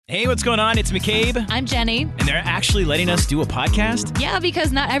Hey, what's going on? It's McCabe. I'm Jenny. And they're actually letting us do a podcast? Yeah,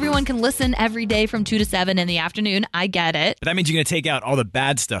 because not everyone can listen every day from 2 to 7 in the afternoon. I get it. But that means you're going to take out all the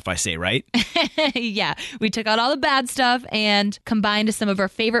bad stuff I say, right? Yeah, we took out all the bad stuff and combined some of our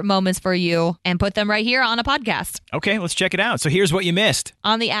favorite moments for you and put them right here on a podcast. Okay, let's check it out. So here's what you missed.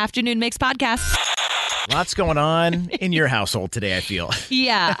 On the Afternoon Mix podcast. Lots going on in your household today, I feel.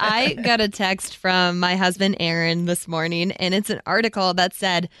 Yeah, I got a text from my husband, Aaron, this morning, and it's an article that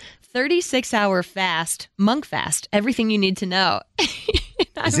said, 36-hour fast, monk fast, everything you need to know.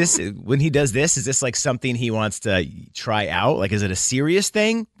 Is this, when he does this, is this like something he wants to try out? Like, is it a serious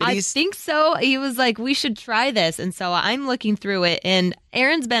thing? I think so. He was like, we should try this. And so I'm looking through it. And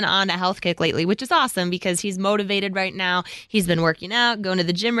Aaron's been on a health kick lately, which is awesome because he's motivated right now. He's been working out, going to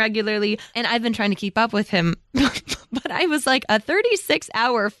the gym regularly. And I've been trying to keep up with him. But I was like, a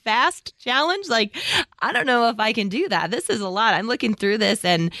 36-hour fast challenge? Like, I don't know if I can do that. This is a lot. I'm looking through this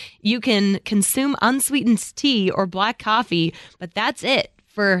and you can consume unsweetened tea or black coffee, but that's it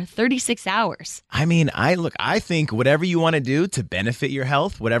for 36 hours. I mean, I think whatever you want to do to benefit your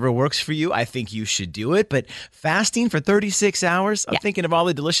health, whatever works for you, I think you should do it. But fasting for 36 hours, I'm thinking of all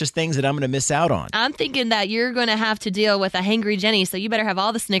the delicious things that I'm going to miss out on. I'm thinking that you're going to have to deal with a hangry Jenny, so you better have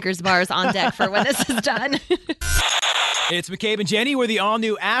all the Snickers bars on deck for when this is done. It's McCabe and Jenny. We're the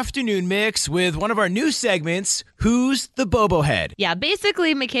all-new Afternoon Mix with one of our new segments, Who's the Bobo Head? Yeah,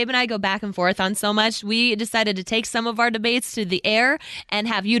 basically, McCabe and I go back and forth on so much. We decided to take some of our debates to the air and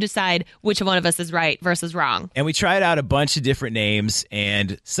have you decide which one of us is right versus wrong. And we tried out a bunch of different names,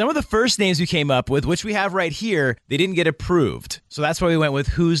 and some of the first names we came up with, which we have right here, they didn't get approved. So that's why we went with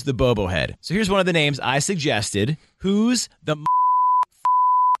Who's the Bobo Head? So here's one of the names I suggested. Who's the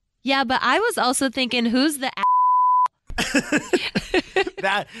Yeah, but I was also thinking, who's the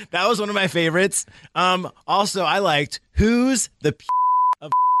that was one of my favorites. Also, I liked Who's the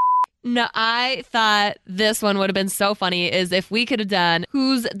No, I thought this one would have been so funny is if we could have done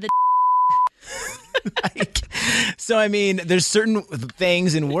Who's the So, I mean, there's certain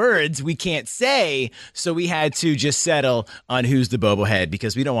things and words we can't say, so we had to just settle on Who's the Bobo Head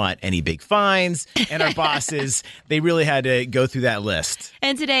because we don't want any big fines, and our bosses, they really had to go through that list.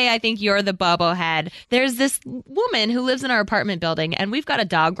 And today, I think you're the Bobo Head. There's this woman who lives in our apartment building, and we've got a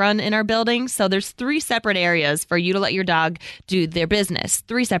dog run in our building, so there's 3 separate areas for you to let your dog do their business,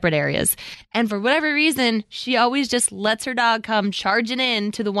 3 separate areas. And for whatever reason, she always just lets her dog come charging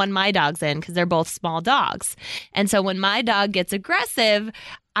in to the one my dog's in because they're both small dogs. And so when my dog gets aggressive,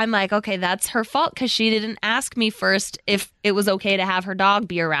 I'm like, okay, that's her fault because she didn't ask me first if it was okay to have her dog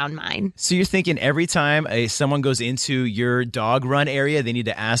be around mine. So you're thinking every time someone goes into your dog run area, they need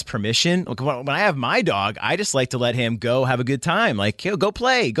to ask permission? Look, when I have my dog, I just like to let him go have a good time. Like, go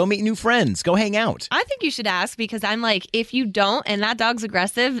play, go meet new friends, go hang out. I think you should ask because I'm like, if you don't and that dog's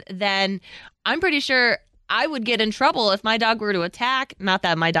aggressive, then I'm pretty sure I would get in trouble if my dog were to attack. Not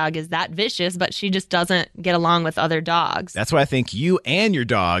that my dog is that vicious, but she just doesn't get along with other dogs. That's why I think you and your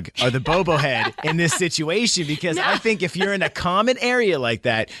dog are the Bobo Head in this situation because I think if you're in a common area like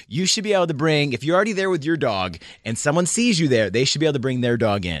that, you should be able to bring, if you're already there with your dog and someone sees you there, they should be able to bring their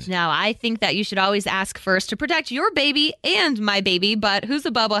dog in. Now, I think that you should always ask first to protect your baby and my baby, but who's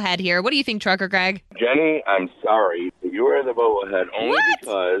the Bobo Head here? What do you think, Trucker Greg? Jenny, I'm sorry. You are the Bobo Head only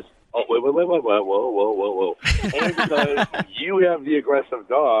because... Oh, wait, whoa. Only because you have the aggressive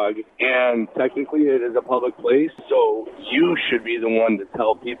dog, and technically it is a public place, so you should be the one to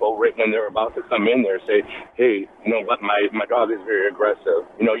tell people right when they're about to come in there, say, hey, you know what, my dog is very aggressive.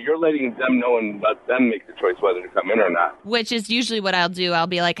 You know, you're letting them know and let them make the choice whether to come in or not. Which is usually what I'll do. I'll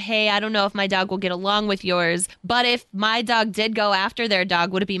be like, hey, I don't know if my dog will get along with yours, but if my dog did go after their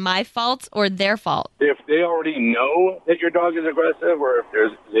dog, would it be my fault or their fault? If they already know that your dog is aggressive, or if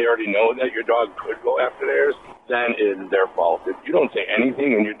they already know that your dog could go after theirs, then it is their fault. If you don't say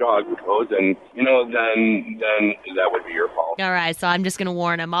anything and your dog goes, and then that would be your fault. All right, so I'm just gonna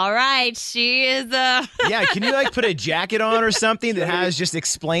warn him. All right, she is Yeah, can you put a jacket on or something that has just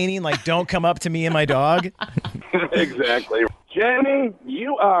explaining don't come up to me and my dog? Exactly. Jenny,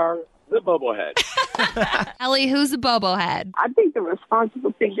 you are the Bobo Head. Ellie, who's the Bobo Head? I think the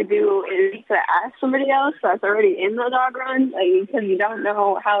responsible thing to do is to ask somebody else that's already in the dog run, because you don't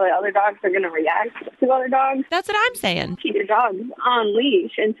know how the other dogs are going to react to other dogs. That's what I'm saying. Keep your dogs on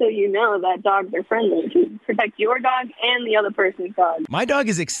leash until you know that dogs are friendly to protect your dog and the other person's dog. My dog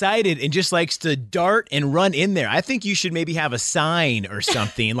is excited and just likes to dart and run in there. I think you should maybe have a sign or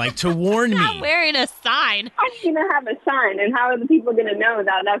something to warn me. I'm wearing a sign. I'm going to have a sign, and how are the people going to know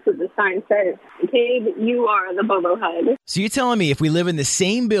that that's what the sign sign says, McCabe, you are the Bobo head. So you're telling me if we live in the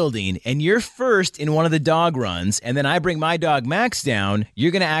same building and you're first in one of the dog runs and then I bring my dog Max down,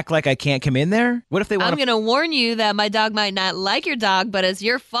 you're going to act like I can't come in there? What if they want I'm going to warn you that my dog might not like your dog, but it's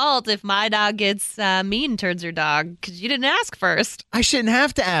your fault if my dog gets mean towards your dog because you didn't ask first. I shouldn't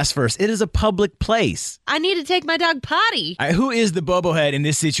have to ask first. It is a public place. I need to take my dog potty. All right, who is the Bobo head in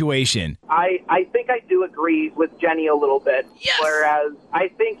this situation? I think I do agree with Jenny a little bit. Yes. Whereas I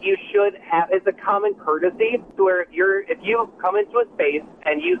think you should have, it's a common courtesy to where if you come into a space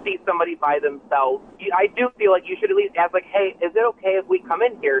and you see somebody by themselves, I do feel like you should at least ask, like, hey, is it okay if we come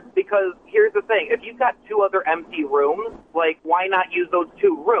in here? Because here's the thing, if you've got two other empty rooms, like, why not use those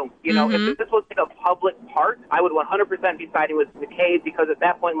two rooms? You know, if this was like a public park, I would 100% be siding with McCabe, because at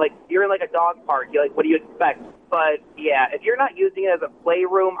that point, like, you're in like a dog park. You're like, what do you expect? But yeah, if you're not using it as a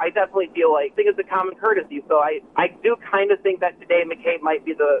playroom, I definitely feel like, I think it's a common courtesy. So I do kind of think that today McCabe might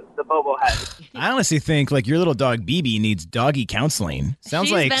be the Bobo head. I honestly think like your little dog BB needs doggy counseling. Sounds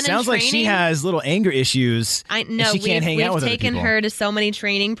She's been in like she training. has little anger issues. I know she can't hang out with we've other taken people. her to so many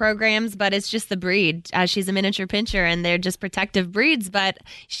training programs, but it's just the breed. She's a miniature pinscher, and they're just protective breeds. But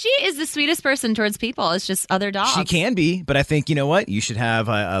she is the sweetest person towards people. It's just other dogs. She can be, but I think, you know what? You should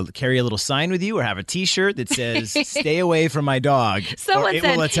have carry a little sign with you or have a T-shirt that says, stay away from my dog Someone or it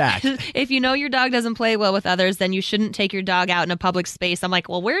said, will attack. if you know your dog doesn't play well with others, then you shouldn't take your dog out in a public space. I'm like,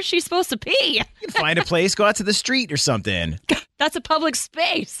 well, where is she supposed to pee? Find a place, go out to the street or something. That's a public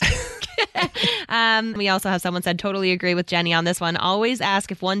space. We also have someone said, totally agree with Jenny on this one. Always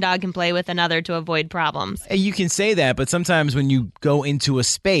ask if one dog can play with another to avoid problems. You can say that, but sometimes when you go into a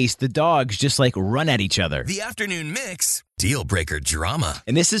space, the dogs just like run at each other. The afternoon mix, deal breaker drama.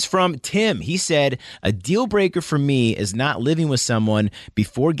 And this is from Tim. He said, a deal breaker for me is not living with someone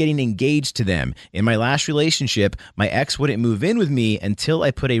before getting engaged to them. In my last relationship, my ex wouldn't move in with me until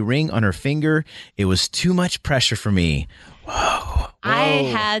I put a ring on her finger. It was too much pressure for me. Whoa. I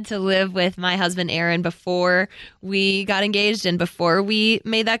had to live with my husband, Aaron, before we got engaged and before we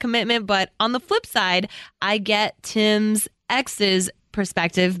made that commitment. But on the flip side, I get Tim's ex's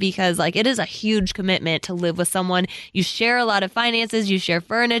perspective because like it is a huge commitment to live with someone. You share a lot of finances, you share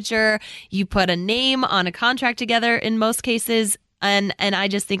furniture, you put a name on a contract together in most cases. And I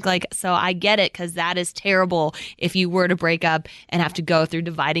just think like, so I get it, because that is terrible. If you were to break up and have to go through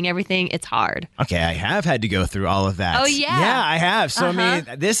dividing everything, it's hard. Okay, I have had to go through all of that. Oh, yeah. Yeah, I have. So, I mean,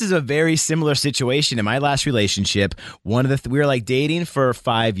 this is a very similar situation. In my last relationship, we were like dating for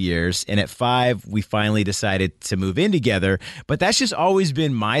 5 years, and at 5, we finally decided to move in together. But that's just always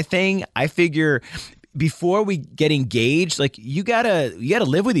been my thing. I figure before we get engaged, like you gotta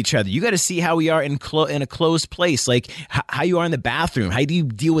live with each other. You gotta see how we are in a closed place, like how you are in the bathroom. How do you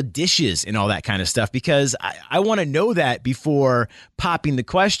deal with dishes and all that kind of stuff? Because I want to know that before popping the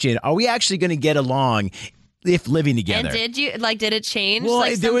question: are we actually going to get along if living together? And did it change? Well,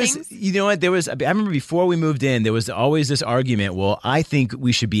 like there was, things? you know what, I remember before we moved in, there was always this argument, well, I think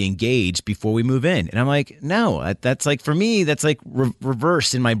we should be engaged before we move in. And I'm like, no, that's like, for me, that's like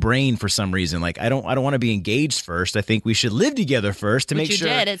reversed in my brain for some reason. Like, I don't want to be engaged first. I think we should live together first to Which make sure.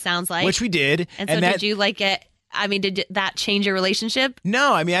 you did, it sounds like. Which we did. And so did you like it? I mean, did that change your relationship?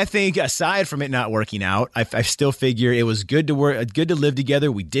 No, I mean, I think aside from it not working out, I still figure it was good to live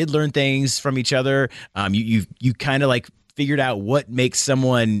together. We did learn things from each other. You kind of like figured out what makes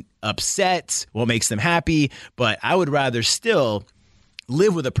someone upset, what makes them happy. But I would rather still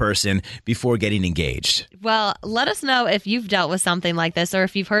live with a person before getting engaged. Well, let us know if you've dealt with something like this or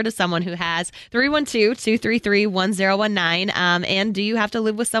if you've heard of someone who has. 312-233-1019. And do you have to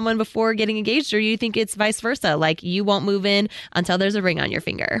live with someone before getting engaged, or do you think it's vice versa? Like you won't move in until there's a ring on your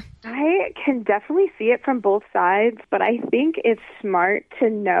finger? I can definitely see it from both sides, but I think it's smart to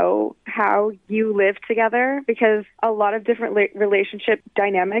know how you live together, because a lot of different relationship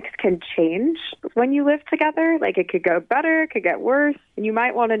dynamics can change when you live together. Like it could go better, it could get worse. And you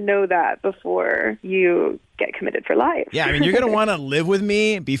might want to know that before you get committed for life. Yeah, I mean, you're going to want to live with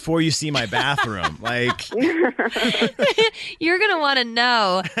me before you see my bathroom. Like, you're going to want to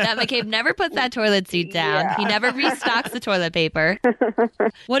know that McCabe never puts that toilet seat down. Yeah. He never restocks the toilet paper.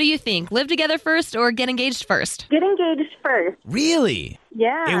 What do you think? Live together first or get engaged first? Get engaged first. really?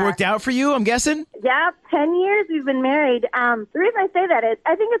 Yeah. It worked out for you, I'm guessing? Yeah, 10 years we've been married. The reason I say that is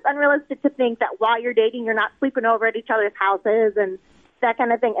I think it's unrealistic to think that while you're dating, you're not sleeping over at each other's houses and that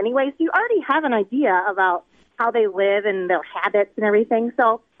kind of thing. Anyway, so you already have an idea about how they live and their habits and everything.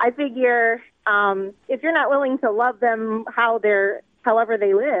 So I figure if you're not willing to love them how they're however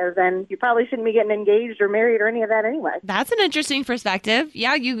they live, and you probably shouldn't be getting engaged or married or any of that anyway. That's an interesting perspective.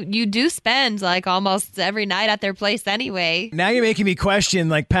 Yeah, you do spend like almost every night at their place anyway. Now you're making me question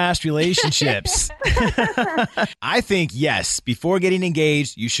like past relationships. I think, yes, before getting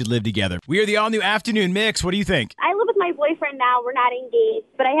engaged, you should live together. We are the all-new Afternoon Mix. What do you think? I live with my boyfriend now. We're not engaged,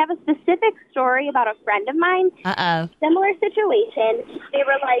 but I have a specific story about a friend of mine. Uh-oh. Similar situation. They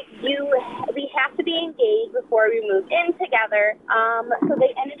were like, we have to be engaged before we moved in together. So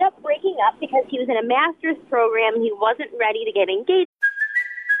they ended up breaking up because he was in a master's program and he wasn't ready to get engaged.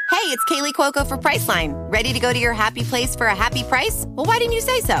 Hey, it's Kaylee Cuoco for Priceline. Ready to go to your happy place for a happy price? Well, why didn't you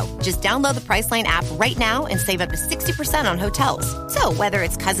say so? Just download the Priceline app right now and save up to 60% on hotels. So whether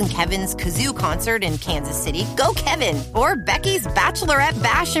it's Cousin Kevin's Kazoo Concert in Kansas City, go Kevin, or Becky's Bachelorette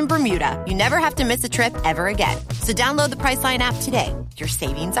Bash in Bermuda, you never have to miss a trip ever again. So download the Priceline app today. Your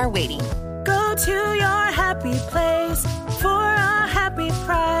savings are waiting. Go to your happy place for a happy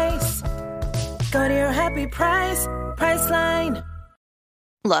price. Go to your happy price, Priceline.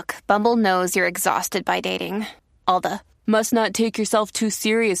 Look, Bumble knows you're exhausted by dating. All the, must not take yourself too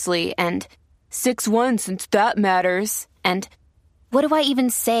seriously, and 6'1" since that matters. And what do I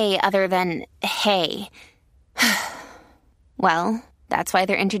even say other than, hey? Well, that's why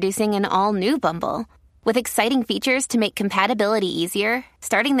they're introducing an all-new Bumble, with exciting features to make compatibility easier,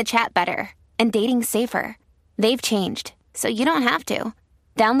 starting the chat better, and dating safer. They've changed, so you don't have to.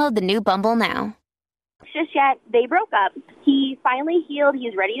 Download the new Bumble now. Just yet, they broke up. He finally healed.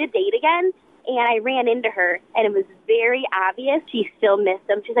 He's ready to date again. And I ran into her, and it was very obvious she still missed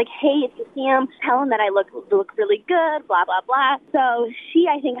him. She's like, hey, if you see him, tell him that I look really good, blah, blah, blah. So she,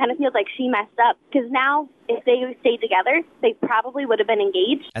 I think, kind of feels like she messed up. Because now, if they stayed together, they probably would have been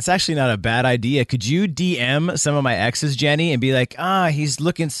engaged. That's actually not a bad idea. Could you DM some of my exes, Jenny, and be like, he's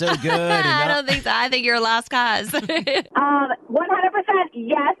looking so good? I don't think so. I think you're a lost cause. 100%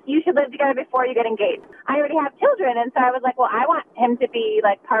 yes, you should live together before you get engaged. I already have children, and so I was like, well, I want him to be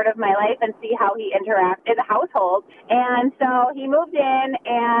like part of my life and see how he interacts in the household. And so he moved in,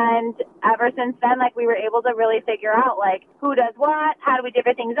 and ever since then, like, we were able to really figure out like who does what, how do we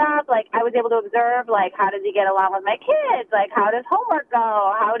divvy things up. Like, I was able to observe like how does he get along with my kids, like how does homework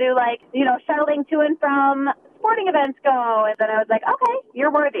go, how do shuttling to and from sporting events go. And then I was like, okay,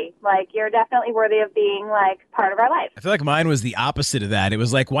 you're worthy. Like, you're definitely worthy of being like part of our life. I feel like mine was the opposite of that. It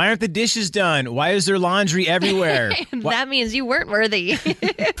was like, why aren't the dishes done? Why is there laundry everywhere? That means you weren't worthy.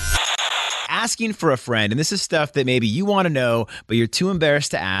 Asking for a friend, and this is stuff that maybe you want to know, but you're too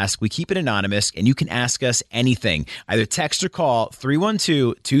embarrassed to ask. We keep it anonymous, and you can ask us anything. Either text or call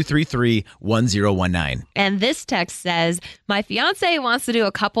 312-233-1019. And this text says, my fiance wants to do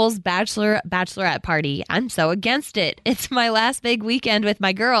a couple's bachelorette party. I'm so against it. It's my last big weekend with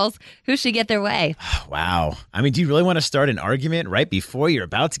my girls. Who should get their way? Wow. I mean, do you really want to start an argument right before you're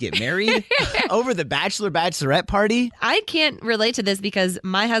about to get married over the bachelorette party? I can't relate to this because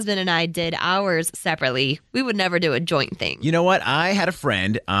my husband and I did ours separately. We would never do a joint thing. You know what? I had a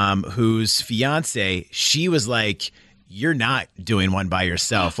friend whose fiance, she was like, you're not doing one by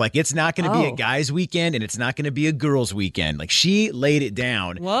yourself. Like, it's not going to be a guy's weekend and it's not going to be a girl's weekend. Like, she laid it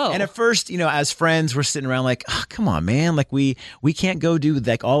down. Whoa. And at first, as friends, we're sitting around like, oh, come on, man. Like, we can't go do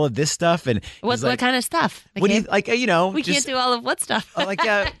like all of this stuff. And what kind of stuff? What do you like? We can't do all of what stuff?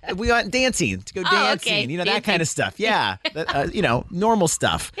 We went dancing to go dancing. Okay. That Dancing. kind of stuff. Yeah, normal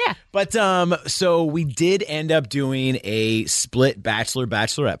stuff. Yeah. But so we did end up doing a split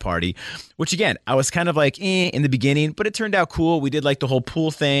bachelorette party, which again, I was kind of like in the beginning, but it turned out cool. We did like the whole pool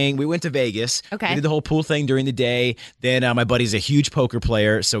thing. We went to Vegas. Okay. We did the whole pool thing during the day. Then my buddy's a huge poker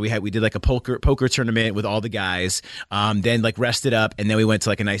player, so we did like a poker tournament with all the guys. Then like rested up, and then we went to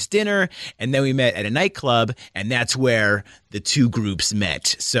like a nice dinner, and then we met at a nightclub, and that's where the two groups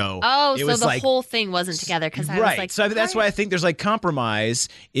met. So it was the whole thing wasn't together because I was like, so that's why I think there's like compromise.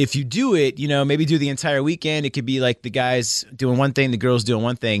 If you do it, maybe do the entire weekend. It could be like the guys doing one thing, the girls doing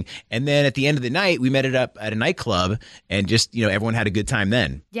one thing, and then at the end of the night, we met it up at a nightclub, and just everyone had a good time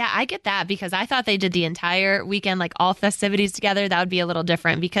then. Yeah, I get that because I thought they did the entire weekend, like all festivities together. That would be a little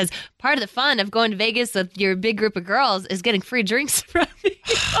different because part of the fun of going to Vegas with your big group of girls is getting free drinks from me.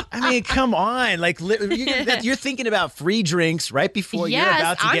 I mean, come on. Like, you're thinking about free drinks right before you're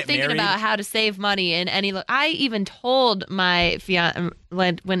about to get married. I'm thinking about how to save money in any I even told my fiance,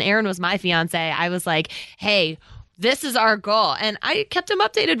 when Aaron was my fiance, I was like, hey, this is our goal. And I kept him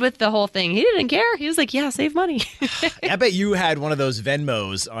updated with the whole thing. He didn't care. He was like, yeah, save money. I bet you had one of those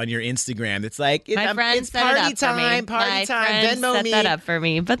Venmos on your Instagram. It's like, My friend it's set party it up for me. time, party My time, friend Venmo set me. that up for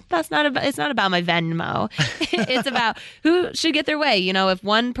me. But it's not about my Venmo. It's about who should get their way. You know, if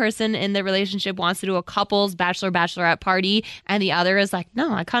one person in the relationship wants to do a couple's bachelorette party and the other is like,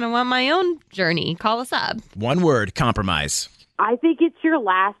 no, I kind of want my own journey, call us up. One word, compromise. I think it's your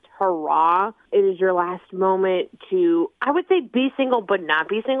last hurrah. It is your last moment to, I would say, be single, but not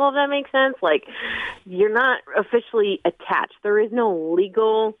be single, if that makes sense. Like, you're not officially attached. There is no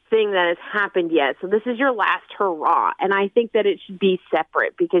legal thing that has happened yet. So this is your last hurrah. And I think that it should be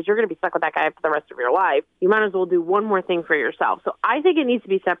separate because you're going to be stuck with that guy for the rest of your life. You might as well do one more thing for yourself. So I think it needs to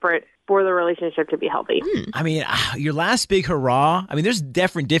be separate for the relationship to be healthy. I mean, your last big hurrah, I mean, there's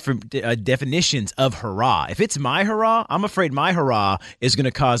different definitions of hurrah. If it's my hurrah, I'm afraid my hurrah is going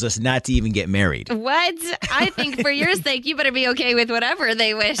to cause us not to even get married. What? I think for your sake, you better be okay with whatever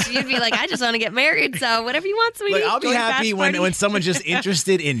they wish. You'd be like, I just want to get married, so whatever you want, sweetie. Like, I'll be happy when someone's just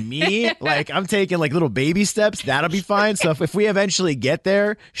interested in me. Like, I'm taking like little baby steps. That'll be fine. So if we eventually get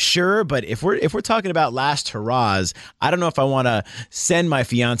there, sure. But if we're talking about last hurrahs, I don't know if I want to send my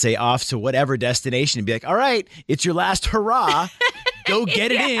fiance off to whatever destination and be like, all right, it's your last hurrah. Go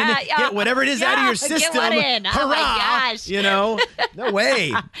get it in. Get whatever it is out of your system. Get one in. Hurrah. Oh my gosh. You know, no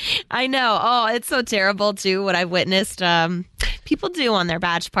way. I know. Oh, it's so terrible too. What I've witnessed people do on their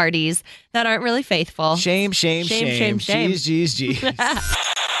batch parties that aren't really faithful. Shame. Geez.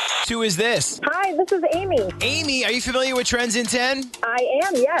 Who is this? Hi, this is Amy. Amy, are you familiar with Trends in 10? I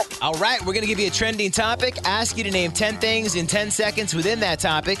am, yes. All right, we're going to give you a trending topic, ask you to name 10 things in 10 seconds within that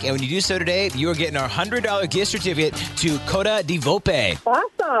topic. And when you do so today, you are getting our $100 gift certificate to Coda di Volpe.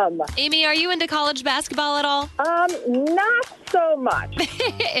 Awesome. Amy, are you into college basketball at all? Not so much.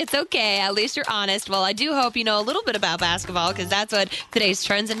 It's okay. At least you're honest. Well, I do hope you know a little bit about basketball because that's what today's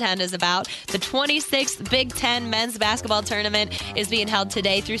Trends in 10 is about. The 26th Big Ten men's basketball tournament is being held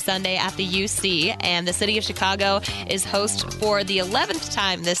today through Sunday at the UC, and the city of Chicago is host for the 11th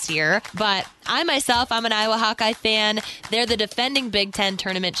time this year. But I'm an Iowa Hawkeye fan. They're the defending Big Ten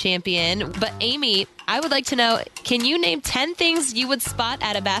tournament champion. But Amy, I would like to know, can you name 10 things you would spot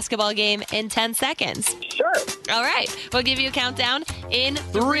at a basketball game in 10 seconds? Sure. All right. We'll give you a countdown in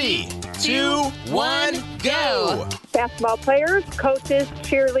 3, 2, 1, go. Basketball players, coaches,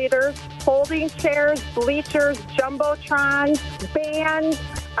 cheerleaders, folding chairs, bleachers, jumbotrons, bands,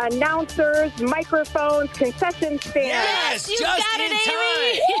 announcers, microphones, concession stands. Yes, you just got in it, time.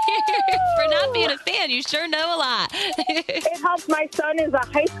 Amy. For not being a fan, you sure know a lot. It helps. My son is a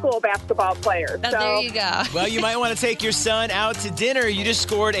high school basketball player. Oh, so. there you go. Well, you might want to take your son out to dinner. You just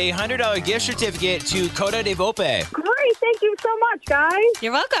scored a $100 gift certificate to Coda di Volpe. Great. Thank you so much, guys.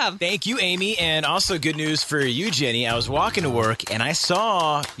 You're welcome. Thank you, Amy. And also good news for you, Jenny. I was walking to work and I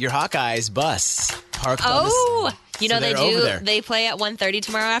saw your Hawkeyes bus parked on the... You know, So they they're over do. there. They play at 1:30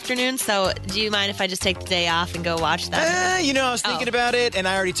 tomorrow afternoon. So do you mind if I just take the day off and go watch them? I was thinking about it, and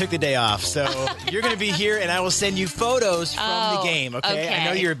I already took the day off. So you're going to be here, and I will send you photos from the game, okay? I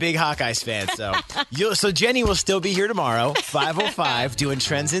know you're a big Hawkeyes fan. So Jenny will still be here tomorrow, 5:05, doing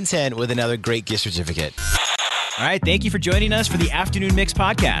Trends in 10 with another great gift certificate. All right, thank you for joining us for the Afternoon Mix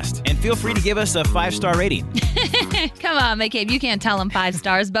podcast. And feel free to give us a 5-star rating. Come on, McCabe, you can't tell them 5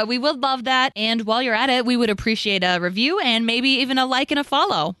 stars, but we would love that. And while you're at it, we would appreciate a review and maybe even a like and a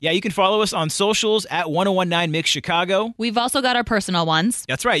follow. Yeah, you can follow us on socials at 1019 Mix Chicago. We've also got our personal ones.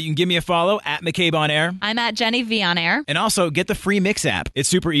 That's right. You can give me a follow at McCabe on Air. I'm at Jenny V on Air. And also get the free Mix app. It's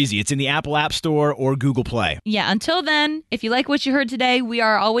super easy. It's in the Apple App Store or Google Play. Yeah, until then, if you like what you heard today, we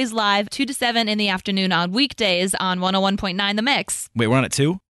are always live 2 to 7 in the afternoon on weekdays on 101.9 The Mix. Wait, we're on at 2?